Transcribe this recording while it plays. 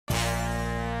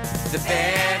The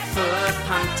Barefoot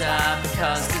Punter,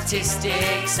 because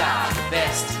statistics are the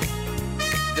best.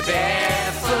 The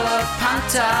Barefoot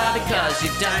Punter, because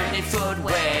you don't need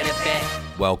footwear to bet.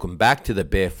 Welcome back to the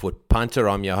Barefoot Punter.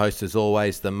 I'm your host as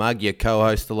always, The Mug, your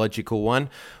co-host, The Logical One.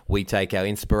 We take our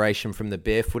inspiration from the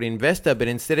Barefoot Investor, but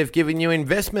instead of giving you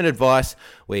investment advice,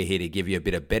 we're here to give you a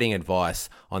bit of betting advice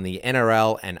on the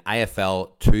NRL and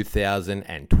AFL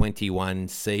 2021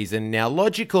 season. Now,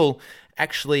 Logical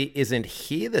actually isn't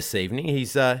here this evening.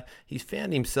 He's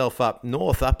found himself up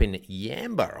north, up in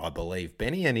Yamba, I believe,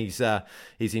 Benny, and he's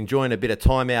enjoying a bit of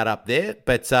time out up there.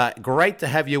 But great to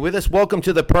have you with us. Welcome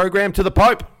to the program, to the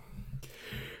Pope.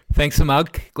 Thanks,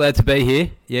 Mug. Glad to be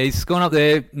here. Yeah, he's gone up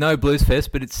there, no Blues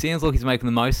Fest, but it sounds like he's making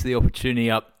the most of the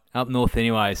opportunity up north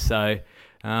anyway. So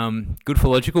good for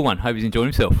Logical One. Hope he's enjoying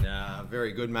himself.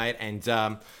 Very good, mate.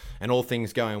 And all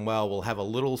things going well, we'll have a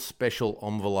little special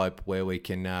envelope where we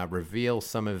can reveal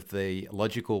some of the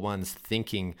Logical One's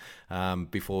thinking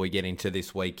before we get into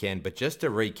this weekend. But just to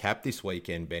recap this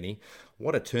weekend, Benny,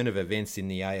 what a turn of events in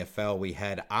the AFL. We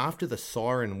had, after the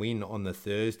siren win on the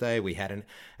Thursday, we had an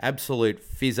absolute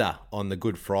fizzer on the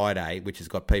Good Friday, which has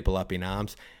got people up in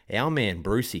arms. Our man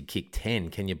Brucey kicked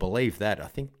 10. Can you believe that? I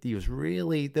think there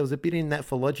was a bit in that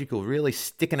for Logical, really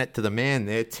sticking it to the man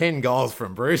there. 10 goals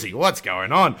from Brucey. What's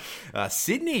going on?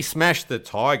 Sydney smashed the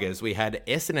Tigers. We had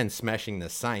Essendon smashing the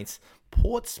Saints.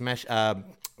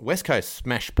 West Coast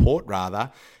smashed Port,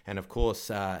 rather. And, of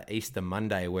course, Easter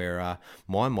Monday, where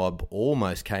my mob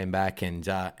almost came back and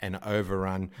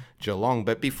overrun Geelong.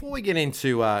 But before we get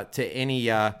into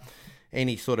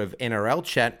any sort of NRL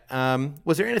chat,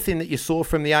 was there anything that you saw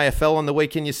from the AFL on the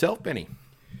weekend yourself, Benny?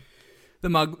 The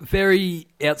Mug, very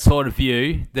outside of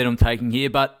view that I'm taking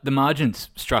here, but the margins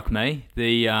struck me.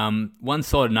 The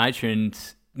one-sided nature, and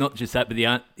not just that, but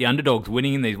the underdogs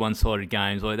winning in these one-sided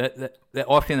games, like that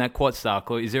I found that quite stark.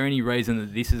 Like, is there any reason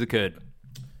that this has occurred?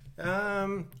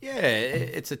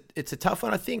 It's a tough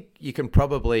one. I think you can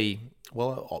probably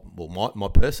my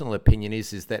personal opinion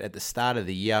is that at the start of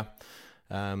the year,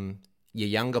 your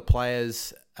younger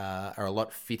players are a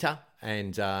lot fitter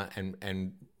and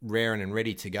raring and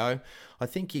ready to go. I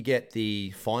think you get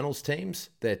the finals teams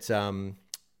that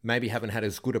maybe haven't had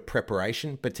as good a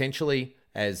preparation potentially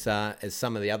as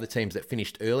some of the other teams that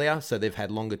finished earlier, so they've had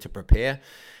longer to prepare.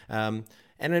 And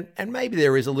maybe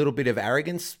there is a little bit of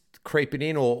arrogance creeping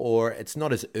in, or it's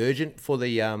not as urgent for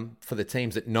the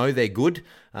teams that know they're good,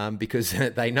 because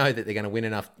they know that they're going to win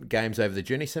enough games over the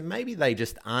journey. So maybe they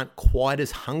just aren't quite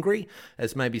as hungry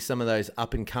as maybe some of those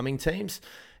up-and-coming teams.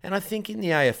 And I think in the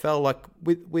AFL, like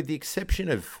with the exception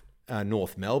of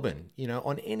North Melbourne,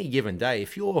 on any given day,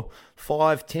 if you're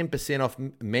 5-10% off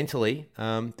mentally,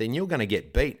 then you're going to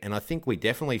get beat. And I think we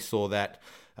definitely saw that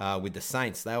with the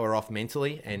Saints. They were off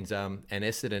mentally, and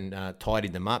Essendon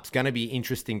tidied them up. It's going to be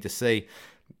interesting to see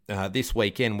this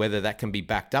weekend whether that can be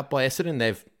backed up by Essendon.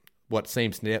 They've what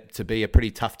seems to be a pretty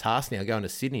tough task now going to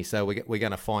Sydney, so we're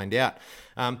going to find out.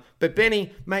 But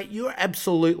Benny, mate, you're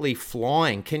absolutely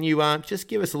flying. Can you just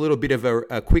give us a little bit of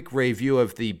a quick review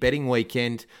of the betting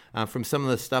weekend from some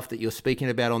of the stuff that you're speaking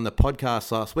about on the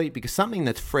podcast last week? Because something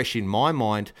that's fresh in my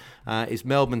mind is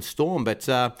Melbourne Storm, but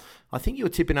I think you were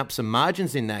tipping up some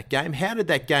margins in that game. How did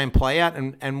that game play out,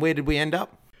 and where did we end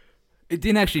up? It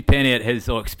didn't actually pan out as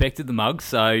I expected, the Mug,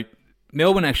 so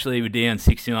Melbourne actually were down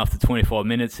 6-0 after 25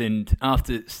 minutes, and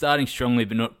after starting strongly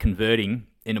but not converting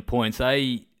into points,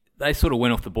 they sort of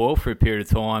went off the boil for a period of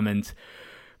time, and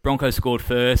Broncos scored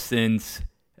first, and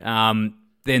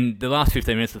then the last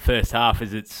 15 minutes of the first half,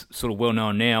 as it's sort of well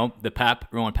known now,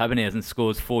 Ryan Papenhuyzen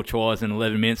scores 4 tries in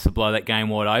 11 minutes to blow that game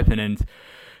wide open, and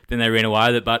then they ran away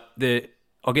with it. But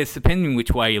I guess depending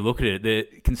which way you look at it, the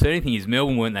concerning thing is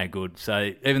Melbourne weren't that good.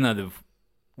 So even though they've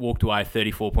walked away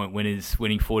 34-point winners,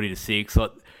 winning 40-6,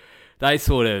 like they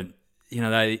sort of,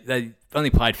 they only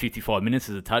played 55 minutes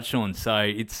as a touchdown. So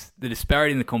it's the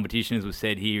disparity in the competition, as was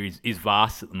said here, is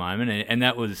vast at the moment, and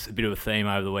that was a bit of a theme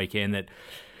over the weekend, that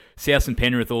South and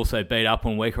Penrith also beat up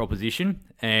on weaker opposition,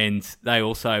 and they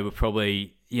also were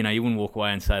probably, you wouldn't walk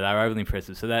away and say they were overly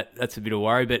impressive. So that's a bit of a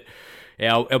worry, but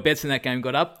our bets in that game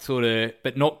got up, sort of,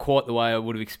 but not quite the way I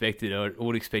would have expected. I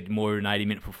would have expected more of an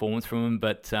 80-minute performance from them,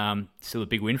 but still a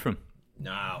big win from them.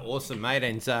 Nah, awesome, mate.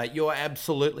 And you're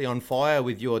absolutely on fire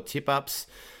with your tip-ups.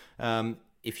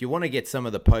 If you want to get some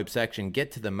of the Pope's action,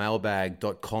 get to the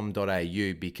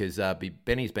mailbag.com.au, because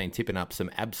Benny's been tipping up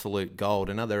some absolute gold.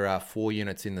 Another 4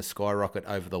 units in the skyrocket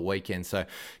over the weekend. So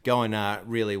going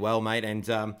really well, mate.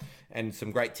 And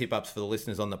some great tip-ups for the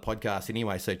listeners on the podcast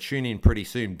anyway. So tune in pretty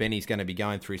soon. Benny's going to be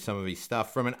going through some of his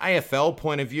stuff. From an AFL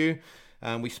point of view,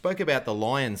 We spoke about the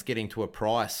Lions getting to a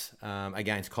price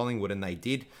against Collingwood, and they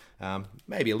did.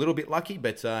 Maybe a little bit lucky,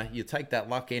 but you take that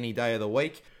luck any day of the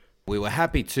week. We were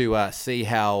happy to see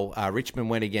how Richmond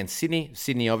went against Sydney.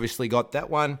 Sydney obviously got that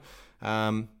one.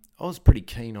 I was pretty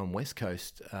keen on West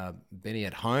Coast, Benny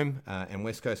at home, and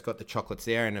West Coast got the chocolates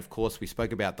there. And of course, we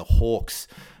spoke about the Hawks.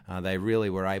 They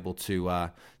really were able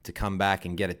to come back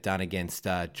and get it done against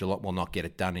Geelong. Well, not get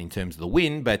it done in terms of the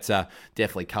win, but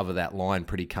definitely cover that line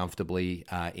pretty comfortably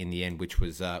in the end, which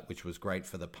was great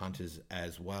for the punters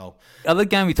as well. The other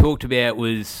game we talked about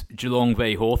was Geelong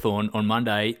v Hawthorn on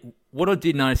Monday. What I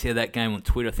did notice out of that game on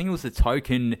Twitter, I think it was the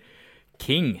Token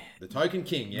King. The Token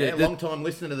King, yeah. Long time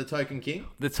listener to the Token King.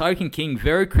 The Token King,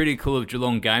 very critical of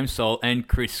Geelong game style and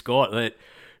Chris Scott.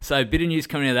 So a bit of news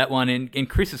coming out of that one, and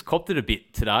Chris has copped it a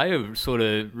bit today of sort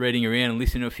of reading around and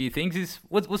listening to a few things.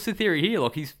 What's the theory here?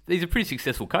 Like he's a pretty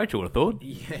successful coach, I would have thought.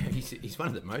 Yeah, he's one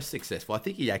of the most successful. I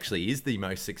think he actually is the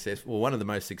most successful, one of the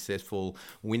most successful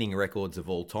winning records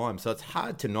of all time. So it's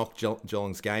hard to knock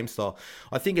Geelong's game style.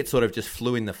 I think it sort of just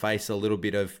flew in the face a little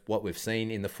bit of what we've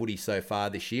seen in the footy so far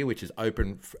this year, which is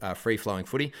open, free-flowing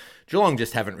footy. Geelong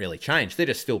just haven't really changed. They're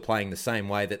just still playing the same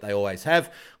way that they always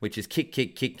have, which is kick,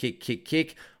 kick, kick, kick, kick,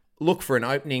 kick. Look for an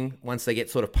opening once they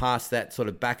get sort of past that sort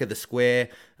of back of the square,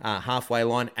 halfway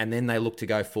line, and then they look to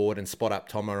go forward and spot up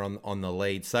Tomer on the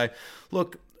lead. So,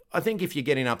 look, I think if you're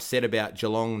getting upset about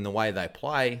Geelong and the way they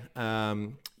play,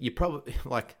 you probably,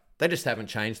 they just haven't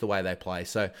changed the way they play.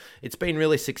 So it's been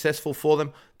really successful for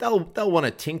them. They'll want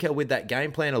to tinker with that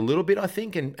game plan a little bit, I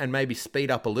think, and maybe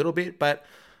speed up a little bit, but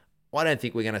I don't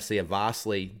think we're going to see a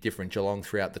vastly different Geelong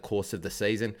throughout the course of the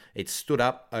season. It's stood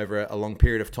up over a long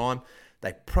period of time.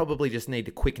 They probably just need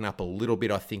to quicken up a little bit,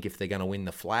 I think, if they're going to win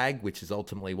the flag, which is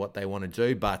ultimately what they want to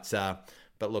do. But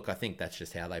look, I think that's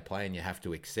just how they play, and you have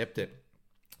to accept it.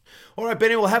 All right,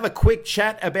 Benny, we'll have a quick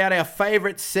chat about our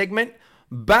favourite segment,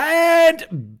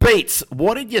 Bad Beats.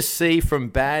 What did you see from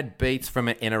Bad Beats from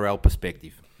an NRL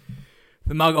perspective?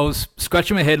 The mug, I was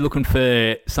scratching my head looking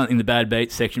for something in the Bad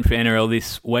Beats section for NRL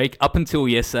this week, up until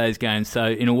yesterday's game. So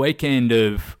in a weekend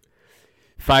of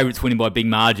favourites winning by big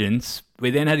margins, we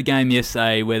then had a game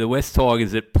yesterday where the West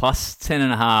Tigers at plus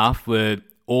 10.5 were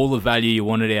all the value you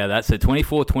wanted out of that. So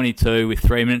 24-22 with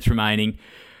 3 minutes remaining,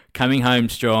 coming home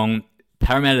strong.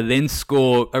 Parramatta then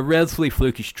score a relatively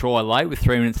flukish try late with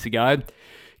 3 minutes to go.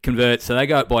 Convert, so they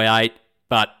go up by 8,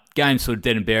 but game sort of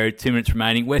dead and buried, 2 minutes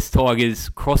remaining. West Tigers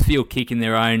crossfield kick in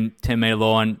their own 10-metre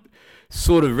line,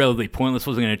 sort of relatively pointless,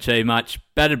 wasn't going to achieve much.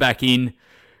 Batted back in,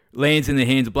 lands in the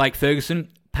hands of Blake Ferguson.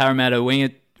 Parramatta winger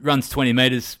runs 20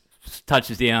 metres,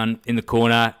 touches down in the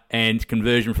corner, and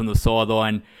conversion from the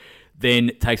sideline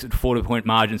then takes it to 40-point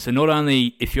margin. So not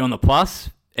only if you're on the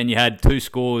plus and you had 2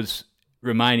 scores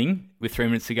remaining with 3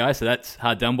 minutes to go, so that's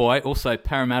hard done by. Also,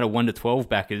 Parramatta 1-12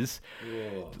 backers,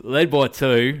 led by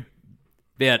 2,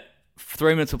 about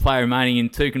 3 minutes of play remaining in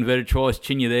 2 converted tries,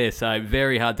 chin you there. So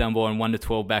very hard done by on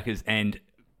 1-12 backers and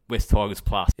West Tigers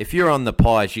plus. If you're on the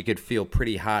Pies, you could feel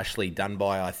pretty harshly done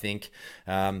by, I think.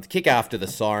 The kick after the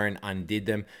siren undid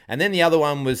them. And then the other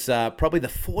one was probably the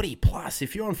 40 plus.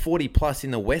 If you're on 40 plus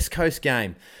in the West Coast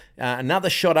game, another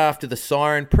shot after the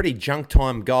siren, pretty junk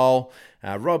time goal.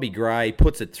 Robbie Gray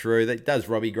puts it through. That does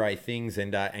Robbie Gray things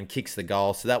and kicks the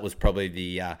goal. So that was probably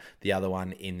the other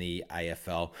one in the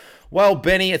AFL. Well,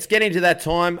 Benny, it's getting to that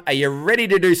time. Are you ready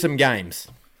to do some games?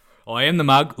 I am the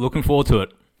mug. Looking forward to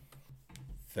it.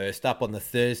 First up on the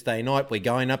Thursday night, we're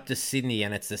going up to Sydney,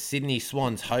 and it's the Sydney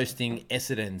Swans hosting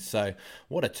Essendon. So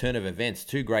what a turn of events.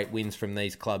 2 great wins from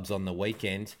these clubs on the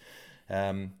weekend.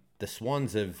 The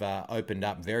Swans have opened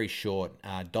up very short,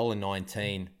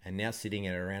 $1.19, and now sitting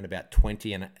at around about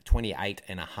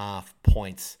 28.5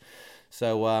 points.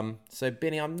 So,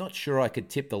 Benny, I'm not sure I could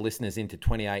tip the listeners into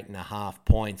 28.5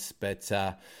 points, but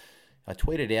I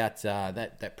tweeted out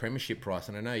that premiership price,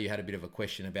 and I know you had a bit of a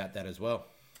question about that as well.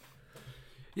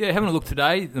 Yeah, having a look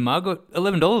today, the mug got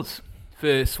 $11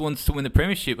 for Swans to win the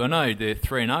premiership. I know they're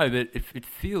 3-0, but it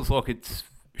feels like it's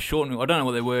shortening. I don't know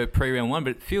what they were pre-round 1, but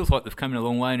it feels like they've come in a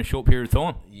long way in a short period of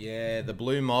time. Yeah, the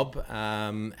Blue Mob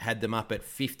had them up at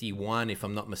 51, if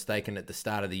I'm not mistaken, at the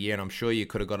start of the year, and I'm sure you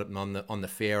could have got it on the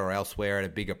fair or elsewhere at a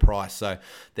bigger price. So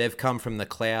they've come from the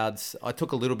clouds. I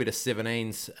took a little bit of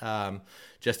 17s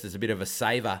just as a bit of a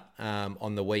saver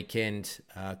on the weekend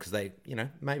because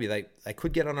maybe they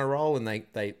could get on a roll and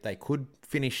they could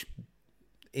finish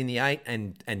in the 8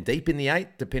 and deep in the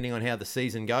 8, depending on how the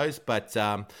season goes. But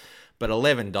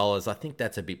 $11, I think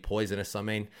that's a bit poisonous. I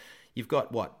mean, you've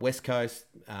got West Coast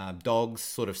Dogs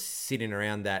sort of sitting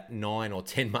around that 9 or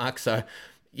 10 mark. So,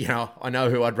 I know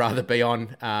who I'd rather be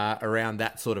on around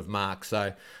that sort of mark.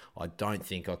 So I don't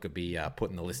think I could be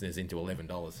putting the listeners into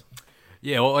 $11.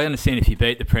 Yeah, well, I understand if you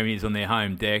beat the Premiers on their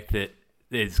home deck that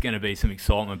there's going to be some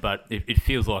excitement, but it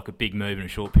feels like a big move in a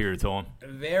short period of time.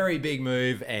 A very big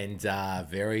move and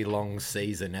very long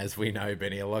season, as we know,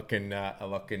 Benny. A lot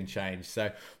can change.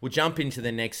 So we'll jump into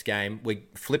the next game. We're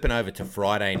flipping over to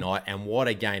Friday night, and what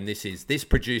a game this is. This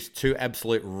produced two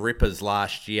absolute rippers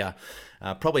last year.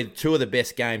 Probably two of the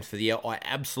best games for the year. I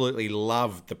absolutely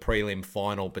loved the prelim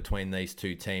final between these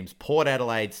two teams. Port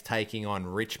Adelaide's taking on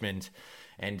Richmond.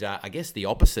 And I guess the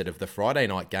opposite of the Friday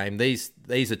night game. These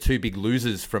are two big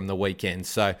losers from the weekend.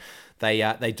 So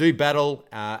they do battle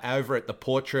over at the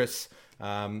Portress.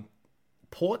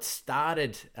 Port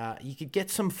started. You could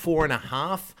get some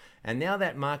 4.5, and now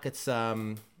that market's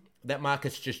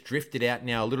just drifted out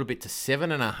now a little bit to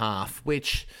 7.5,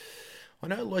 which I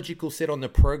know Logical said on the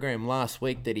program last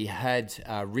week that he had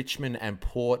Richmond and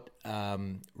Port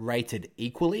rated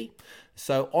equally.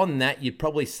 So on that, you'd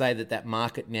probably say that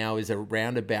market now is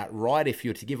around about right if you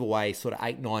were to give away sort of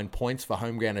 8-9 points for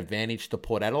home ground advantage to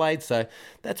Port Adelaide. So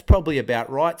that's probably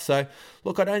about right. So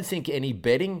look, I don't think any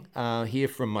betting here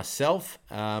from myself.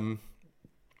 I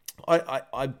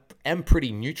am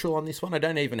pretty neutral on this one. I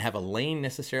don't even have a lean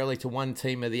necessarily to one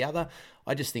team or the other.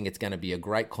 I just think it's going to be a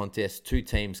great contest. Two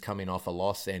teams coming off a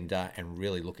loss and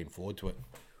really looking forward to it.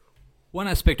 One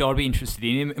aspect I'd be interested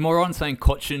in, am I right in saying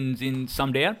Cotchin's in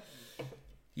some doubt?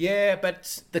 Yeah,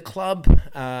 but the club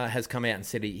has come out and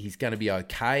said he's going to be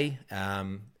okay. I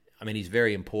mean, he's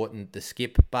very important, the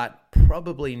skip, but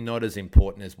probably not as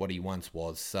important as what he once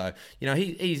was. So, you know,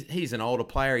 he's an older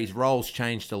player. His role's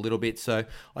changed a little bit, so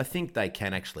I think they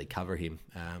can actually cover him.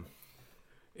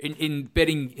 In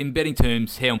betting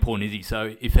terms, how important is he?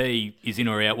 So, if he is in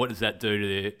or out, what does that do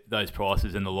to those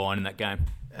prices and the line in that game?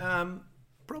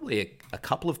 Probably a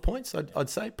couple of points, I'd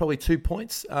say. Probably 2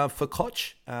 points for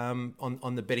Koch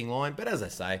on the betting line. But as I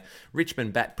say,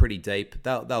 Richmond bat pretty deep.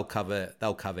 They'll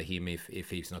cover him if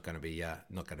he's not going to be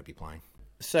playing.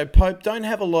 So Pope, don't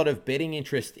have a lot of betting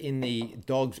interest in the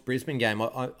Dogs Brisbane game.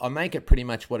 I make it pretty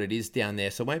much what it is down there,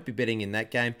 so I won't be betting in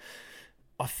that game.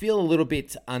 I feel a little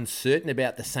bit uncertain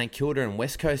about the St Kilda and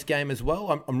West Coast game as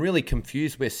well. I'm really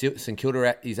confused where St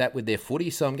Kilda is at with their footy,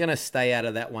 so I'm going to stay out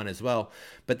of that one as well.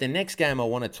 But the next game I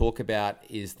want to talk about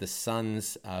is the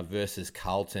Suns versus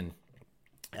Carlton.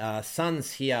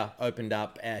 Suns here opened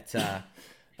up at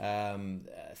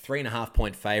 3.5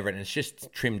 point favourite, and it's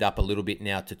just trimmed up a little bit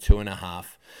now to 2.5.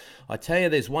 I tell you,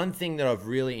 there's one thing that I've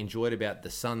really enjoyed about the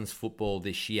Suns football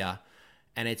this year,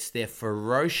 and it's their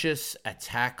ferocious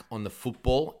attack on the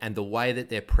football and the way that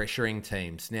they're pressuring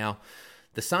teams. Now,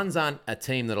 the Suns aren't a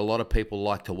team that a lot of people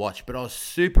like to watch, but I was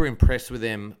super impressed with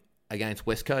them against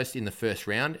West Coast in the first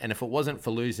round. And if it wasn't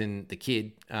for losing the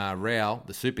kid, Rao,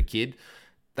 the super kid,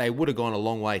 they would have gone a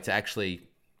long way to actually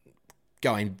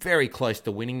going very close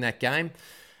to winning that game.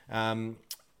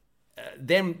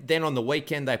 Then on the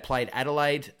weekend, they played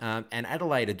Adelaide, and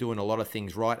Adelaide are doing a lot of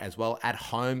things right as well at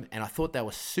home, and I thought they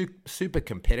were super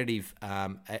competitive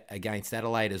against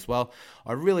Adelaide as well.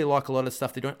 I really like a lot of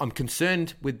stuff they're doing. I'm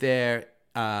concerned with their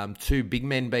two big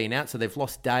men being out, so they've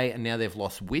lost Day and now they've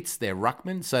lost Witts, their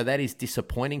ruckman, so that is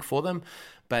disappointing for them.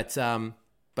 But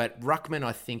ruckman,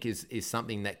 I think, is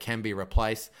something that can be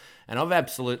replaced. And I've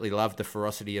absolutely loved the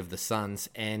ferocity of the Suns,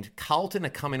 and Carlton are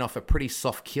coming off a pretty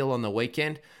soft kill on the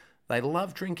weekend. They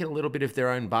love drinking a little bit of their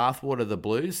own bathwater, the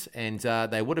Blues, and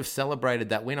they would have celebrated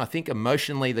that win. I think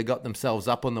emotionally they got themselves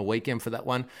up on the weekend for that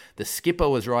one. The skipper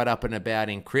was right up and about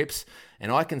in Cripps,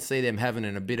 and I can see them having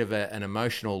a bit of an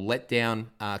emotional letdown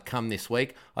come this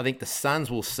week. I think the Suns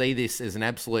will see this as an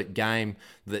absolute game.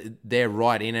 They're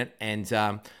right in it, and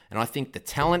I think the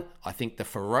talent, I think the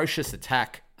ferocious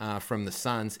attack from the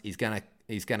Suns is going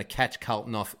to catch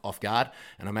Carlton off guard,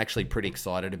 and I'm actually pretty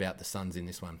excited about the Suns in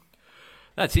this one.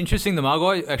 That's interesting, the mug.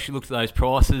 I actually looked at those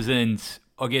prices, and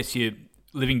I guess you're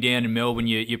living down in Melbourne,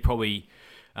 you're probably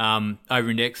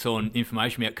over-index on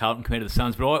information about Carlton compared to the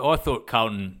Suns, but I thought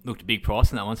Carlton looked a big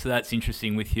price in that one, so that's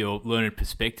interesting with your learned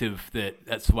perspective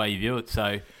that's the way you view it,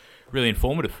 so really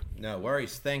informative. No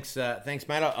worries. Thanks, mate.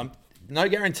 I'm no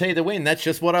guarantee the win. That's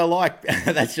just what I like.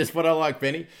 That's just what I like,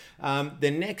 Benny.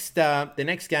 The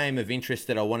next game of interest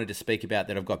that I wanted to speak about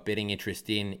that I've got betting interest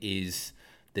in is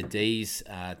the D's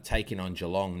taking on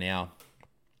Geelong. Now,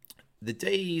 the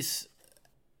D's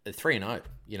are 3-0,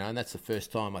 and that's the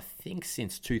first time, I think,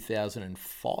 since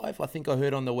 2005, I think I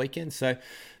heard on the weekend. So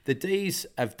the D's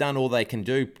have done all they can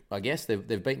do, I guess.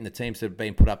 They've beaten the teams that have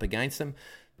been put up against them.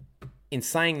 In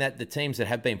saying that, the teams that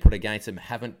have been put against them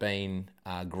haven't been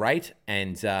great,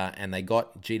 and they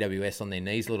got GWS on their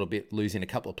knees a little bit, losing a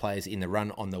couple of players in the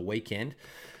run on the weekend.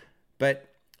 But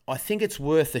I think it's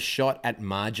worth a shot at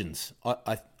margins.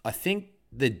 I think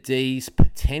the D's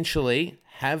potentially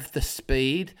have the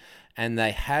speed and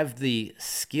they have the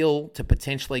skill to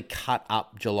potentially cut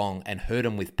up Geelong and hurt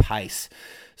them with pace.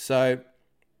 So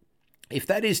if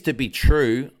that is to be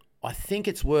true, I think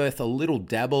it's worth a little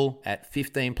dabble at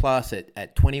 15 plus,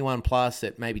 at 21 plus,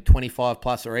 at maybe 25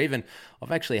 plus, or even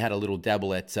I've actually had a little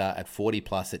dabble at 40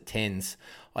 plus at 10s.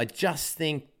 I just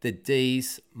think the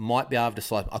D's might be able to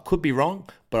slide. I could be wrong,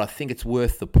 but I think it's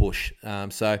worth the push.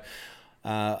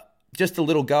 Just a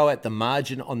little go at the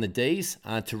margin on the D's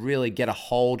to really get a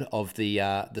hold of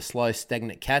the slow,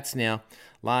 stagnant Cats. Now,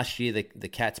 last year the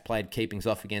Cats played keepings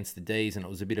off against the D's, and it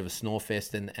was a bit of a snore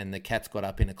fest, and the Cats got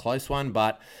up in a close one.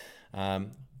 But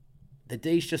the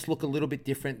D's just look a little bit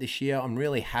different this year. I'm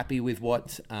really happy with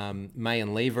what May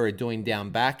and Lever are doing down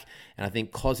back, and I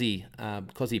think Cozzy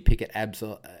Pickett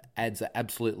adds an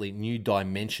absolutely new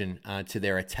dimension to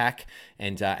their attack,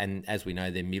 and as we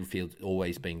know, their midfield's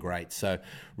always been great. So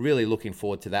really looking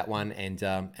forward to that one, and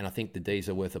I think the D's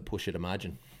are worth a push at a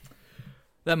margin.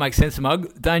 That makes sense,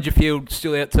 Mug. Dangerfield's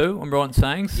still out too, I'm right in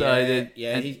saying. So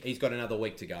he's got another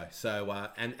week to go. So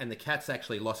and the Cats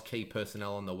actually lost key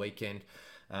personnel on the weekend.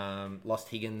 Lost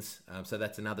Higgins, so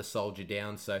that's another soldier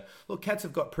down. So look, Cats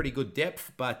have got pretty good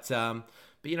depth, but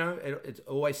you know it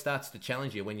always starts to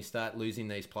challenge you when you start losing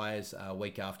these players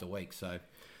week after week. So.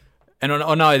 And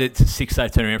I know that it's a 6-day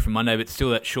turnaround from Monday, but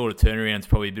still that shorter turnaround is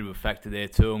probably a bit of a factor there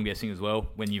too, I'm guessing, as well,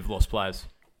 when you've lost players.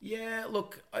 Yeah,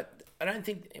 look, I don't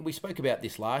think, we spoke about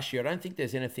this last year, I don't think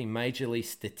there's anything majorly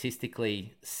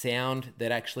statistically sound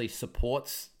that actually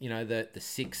supports, you know, the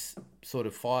 6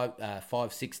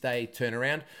 day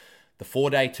turnaround. The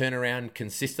 4-day turnaround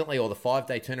consistently, or the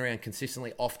 5-day turnaround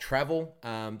consistently off travel.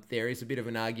 There is a bit of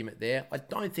an argument there. I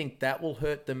don't think that will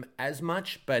hurt them as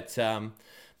much, but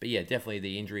yeah, definitely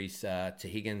the injuries to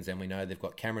Higgins, and we know they've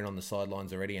got Cameron on the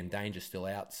sidelines already, and Danger's still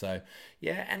out. So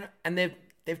yeah, and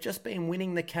they've just been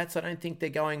winning, the Cats. I don't think they're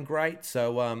going great.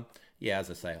 So yeah,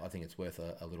 as I say, I think it's worth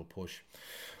a little push.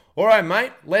 All right,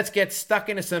 mate, let's get stuck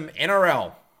into some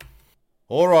NRL.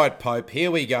 All right, Pope, here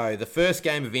we go. The first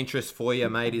game of interest for you,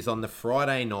 mate, is on the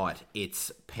Friday night. It's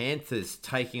Panthers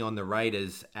taking on the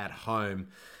Raiders at home.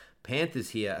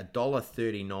 Panthers here,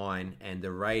 $1.39, and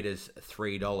the Raiders,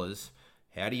 $3.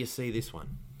 How do you see this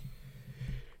one?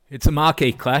 It's a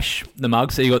marquee clash, the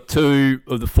Mugs. So you got two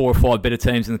of the 4 or 5 better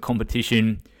teams in the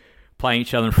competition playing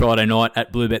each other on Friday night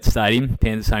at Bluebet Stadium,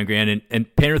 Panthers home ground.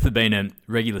 And Penrith have been a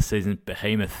regular season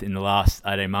behemoth in the last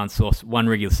 18 months. Lost one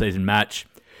regular season match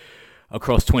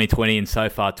across 2020 and so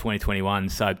far 2021.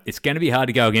 So it's going to be hard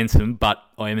to go against them, but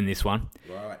I am in this one.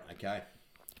 Right, okay.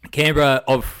 Canberra,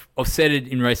 I've said it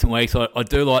in recent weeks, I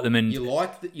do like them. And you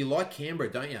like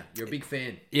Canberra, don't you? You're a big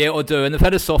fan. Yeah, I do. And they've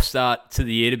had a soft start to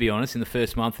the year, to be honest, in the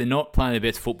first month. They're not playing their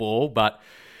best football, but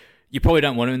you probably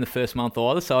don't want them in the first month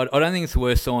either. So I don't think it's the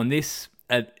worst sign. This,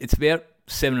 it's about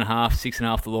 7.5,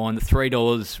 6.5 the line. The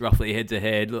 $3 roughly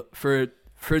head-to-head. Look, for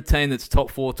a team that's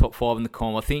top 4, top 5 in the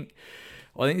comp, I think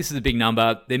this is a big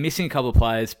number. They're missing a couple of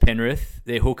players. Penrith,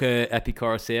 their hooker, Api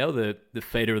Coruscant, the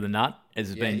feeder of the nut, as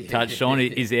has been touched on,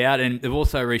 is out. And they've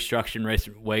also restructured in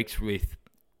recent weeks with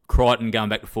Crichton going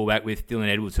back to fullback with Dylan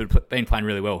Edwards, who's been playing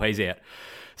really well. He's out.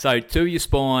 So two of your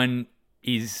spine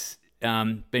is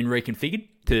been reconfigured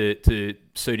to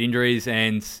suit injuries,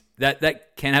 and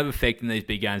that can have effect in these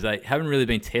big games. They haven't really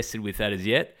been tested with that as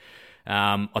yet.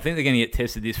 I think they're going to get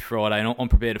tested this Friday, and I'm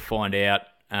prepared to find out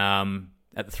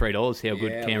at the $3 how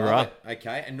good Canberra are.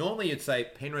 Okay, and normally you'd say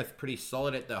Penrith pretty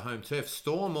solid at the home turf.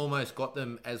 Storm almost got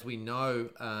them, as we know,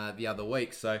 the other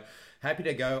week. So happy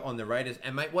to go on the Raiders.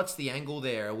 And mate, what's the angle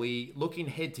there? Are we looking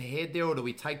head to head there, or do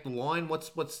we take the line? What's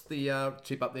the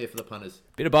tip up there for the punters?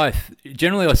 Bit of both.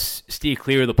 Generally, I steer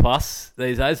clear of the plus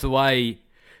these days. The way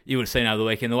you would have seen over the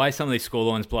weekend, the way some of these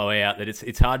scorelines blow out, that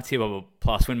it's hard to tip up a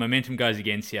plus when momentum goes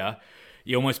against you.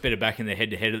 You almost better back in the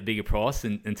head-to-head at the bigger price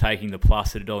than taking the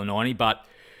plus at $1.90. But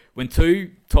when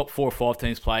two top 4 or 5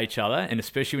 teams play each other, and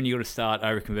especially when you've got to start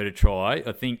over converted try,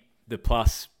 I think the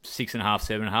plus 6.5,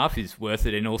 7.5 is worth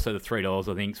it. And also the $3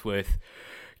 I think is worth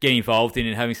getting involved in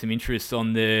and having some interest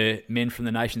on the men from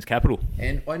the nation's capital.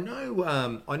 And I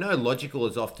know Logical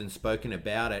has often spoken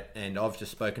about it, and I've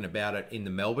just spoken about it in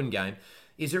the Melbourne game.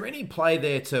 Is there any play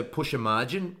there to push a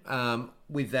margin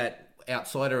with that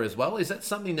outsider as well? Is that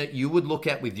something that you would look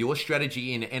at with your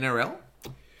strategy in NRL?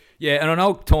 Yeah, and I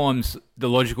know at times the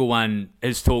Logical one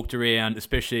has talked around,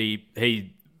 especially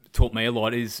he taught me a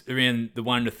lot, is around the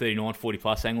 1 to 39, 40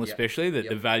 plus angle, especially that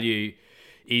the value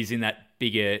is in that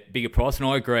bigger price. And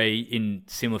I agree in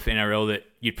similar for NRL that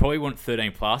you'd probably want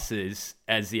 13 plus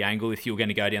as the angle if you were going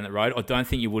to go down that road. I don't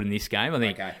think you would in this game. I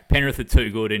think Penrith are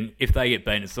too good, and if they get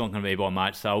beaten, it's not going to be by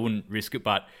much, so I wouldn't risk it.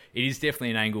 But it is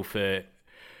definitely an angle for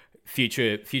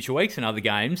future weeks and other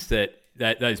games that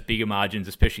those bigger margins,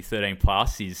 especially 13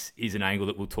 plus, is an angle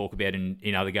that we'll talk about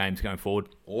in other games going forward.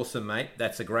 Awesome, mate.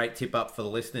 That's a great tip up for the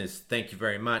listeners. Thank you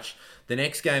very much. The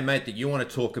next game, mate, that you want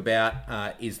to talk about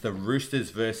is the Roosters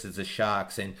versus the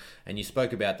Sharks. And you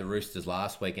spoke about the Roosters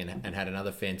last week and had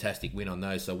another fantastic win on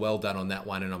those. So well done on that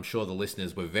one. And I'm sure the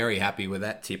listeners were very happy with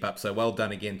that tip up. So well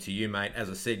done again to you, mate. As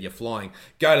I said, you're flying.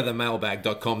 Go to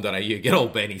themailbag.com.au. Get all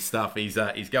Benny's stuff. He's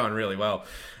going really well.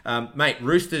 Mate,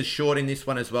 Roosters short in this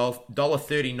one as well.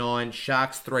 $1.39,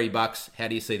 Sharks $3. How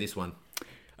do you see this one?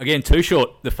 Again, too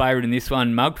short, the favourite in this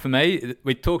one, Mug, for me.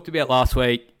 We talked about last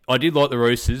week. I did like the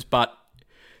Roosters, but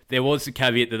there was the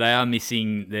caveat that they are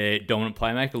missing their dominant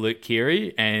playmaker, Luke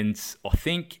Keary, and I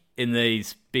think in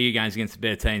these bigger games against the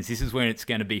better teams, this is when it's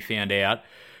going to be found out.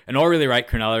 And I really rate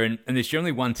Cronulla, and there's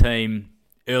generally one team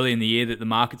early in the year that the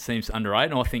market seems to underrate,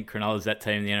 and I think Cronulla's that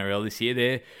team in the NRL this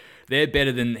year. They're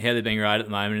better than how they're being rated at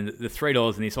the moment, and the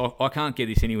 $3 in this, I can't get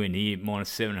this anywhere near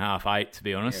minus 7.5, 8, to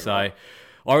be honest. Yeah, right.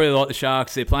 So I really like the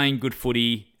Sharks. They're playing good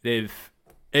footy. They've,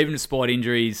 even despite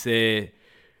injuries, they're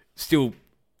still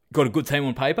got a good team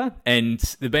on paper, and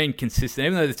they've been consistent.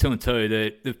 Even though they're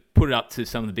 2-2, they've put it up to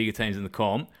some of the bigger teams in the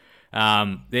comp.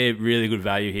 They're really good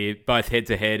value here, both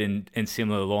head-to-head and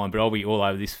similar line, but I'll be all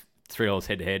over this $3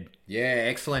 head-to-head. Yeah,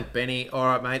 excellent, Benny. All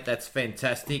right, mate, that's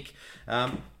fantastic.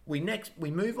 We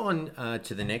move on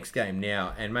to the next game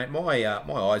now, and mate, my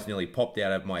eyes nearly popped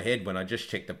out of my head when I just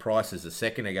checked the prices a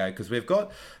second ago, because we've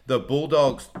got the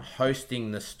Bulldogs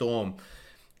hosting the Storm.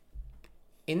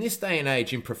 In this day and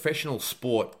age in professional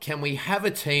sport, can we have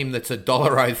a team that's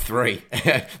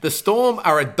 $1.03? The Storm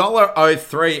are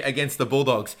 $1.03 against the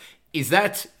Bulldogs. Is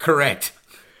that correct?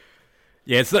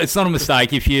 Yeah, it's not a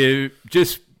mistake. If you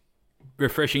just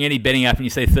refreshing any betting app and you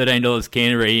see $13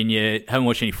 Canterbury and you haven't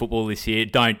watched any football this year,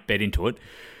 don't bet into it.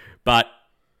 But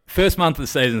first month of the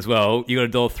season as well, you got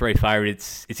a $1.03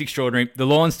 favourite. It's extraordinary. The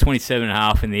line's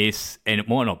 27.5 in this, and it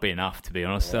might not be enough, to be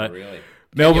honest. Oh, really?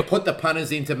 Can you put the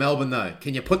punters into Melbourne, though?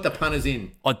 Can you put the punters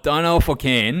in? I don't know if I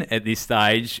can at this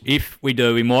stage. If we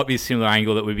do, we might be a similar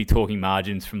angle that we'd be talking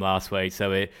margins from last week. So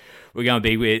we're going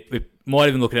to be... We might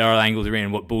even look at our angles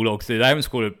around what Bulldogs do. They haven't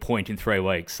scored a point in 3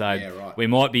 weeks. So yeah, right. We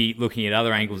might be looking at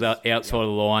other angles outside of the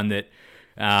line that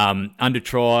under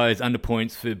tries, under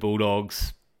points for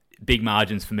Bulldogs, big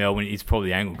margins for Melbourne is probably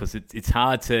the angle, because it's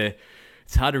hard to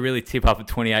really tip up a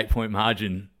 28-point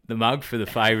margin, the Mug, for the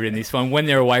favourite in this one when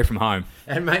they're away from home.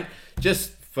 And mate,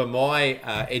 just for my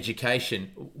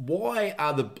education, why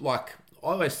are I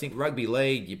always think rugby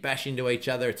league, you bash into each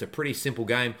other, it's a pretty simple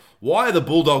game. Why are the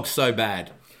Bulldogs so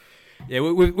bad? Yeah,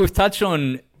 we've touched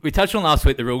on last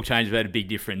week the rule change have had a big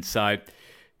difference. So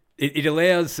it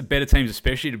allows the better teams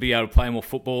especially to be able to play more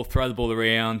football, throw the ball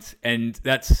around, and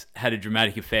that's had a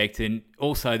dramatic effect. And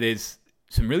also there's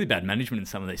some really bad management in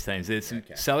some of these teams. There's some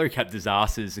salary cap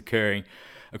disasters occurring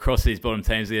across these bottom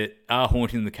teams that are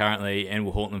haunting them currently and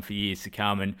will haunt them for years to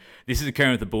come. And this is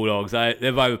occurring with the Bulldogs.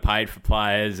 They've overpaid for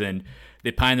players and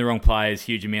they're paying the wrong players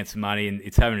huge amounts of money, and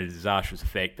it's having a disastrous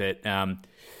effect. But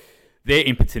they're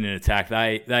impotent in attack.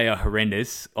 They are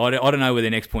horrendous. I don't know where their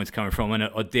next point's coming from, and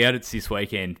I doubt it's this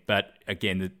weekend. But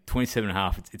again, the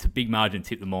 27.5, it's a big margin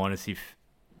tip the minus if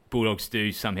Bulldogs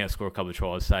do somehow score a couple of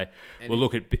tries. So we'll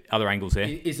look at other angles there.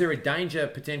 Is there a danger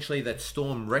potentially that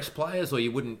Storm rest players, or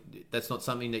you wouldn't? That's not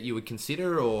something that you would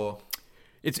consider, or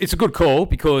it's a good call,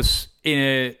 because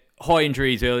in high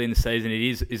injuries early in the season it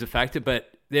is a factor.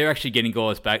 But they're actually getting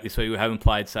guys back this week who haven't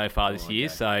played so far this year.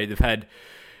 So they've had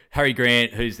Harry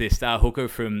Grant, who's their star hooker,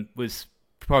 was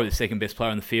probably the second best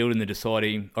player on the field in the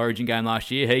deciding Origin game last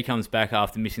year. He comes back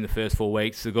after missing the first 4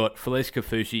 weeks. They've got Felice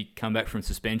Kafusi come back from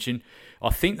suspension. I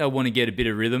think they want to get a bit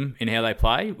of rhythm in how they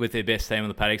play with their best team on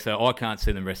the paddock, so I can't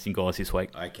see them resting guys this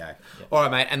week. Okay. Yeah. All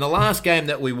right, mate. And the last game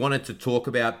that we wanted to talk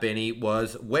about, Benny,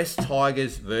 was West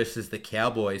Tigers versus the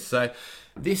Cowboys. So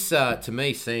this, to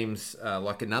me, seems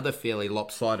like another fairly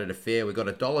lopsided affair. We've got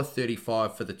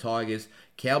 $1.35 for the Tigers.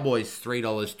 Cowboys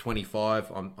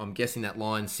 $3.25. I'm guessing that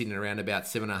line's sitting around about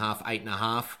 7.5,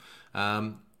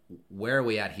 8.5. Where are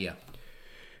we at here?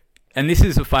 And this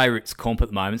is a favourites comp at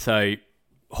the moment, so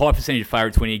high percentage of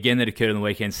favourites winning. Again, that occurred on the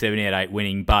weekend, 7 out of 8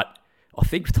 winning. But I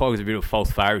think the Tigers are a bit of a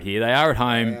false favourite here. They are at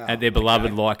home at their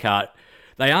beloved Leichhardt.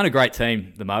 They aren't a great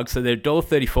team, the Mugs, so they're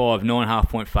 $1.35, 9.5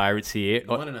 point favourites here.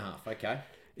 9.5, okay.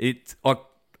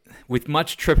 with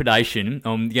much trepidation,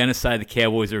 I'm going to say the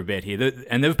Cowboys are a bet here.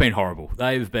 And they've been horrible.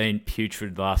 They've been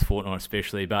putrid the last fortnight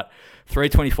especially. But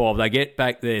 325, they get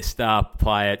back their star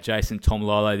player, Jason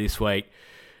Tomilolo, this week.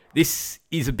 This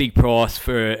is a big price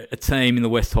for a team in the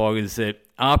West Tigers that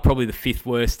are probably the 5th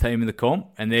worst team in the comp,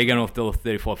 and they're going off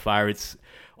 $1.35 favourites.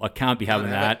 I can't be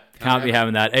having that. Can't be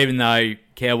having that. Even though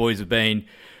Cowboys have been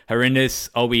horrendous,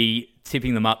 I'll be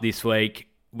tipping them up this week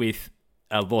with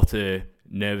a lot of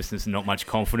nervousness and not much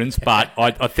confidence, but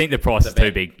I think the price is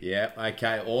too big. Yeah.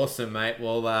 Okay. Awesome, mate.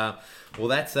 Well,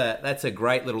 that's a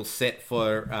great little set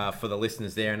for the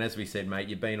listeners there. And as we said, mate,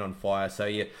 you've been on fire, so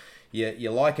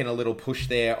you're liking a little push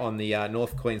there on the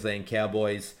North Queensland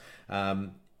Cowboys.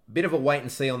 Bit of a wait and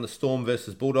see on the Storm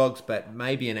versus Bulldogs, but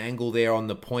maybe an angle there on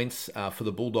the points for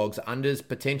the Bulldogs unders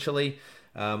potentially.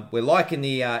 We're liking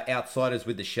the outsiders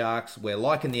with the Sharks. We're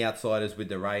liking the outsiders with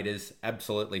the Raiders.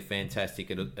 Absolutely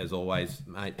fantastic as always,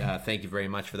 mate. Thank you very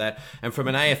much for that. And from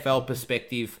an AFL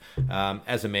perspective,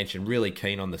 as I mentioned, really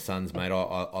keen on the Suns, mate.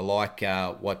 I like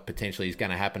what potentially is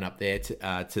going to happen up there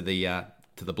to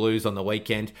the Blues on the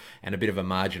weekend, and a bit of a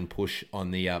margin push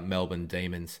on the Melbourne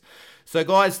Demons. So,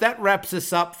 guys, that wraps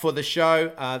us up for the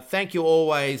show. Thank you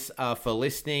always for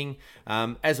listening.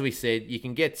 As we said, you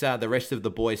can get the rest of the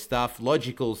boys' stuff.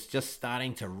 Logical's just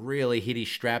starting to really hit his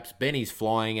straps. Benny's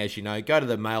flying, as you know. Go to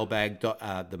the mailbag.com.au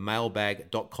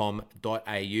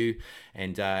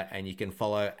and you can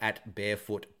follow at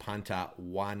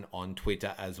BarefootPunter1 on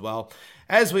Twitter as well.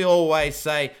 As we always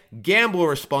say, gamble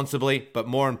responsibly, but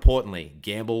more importantly,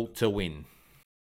 gamble to win.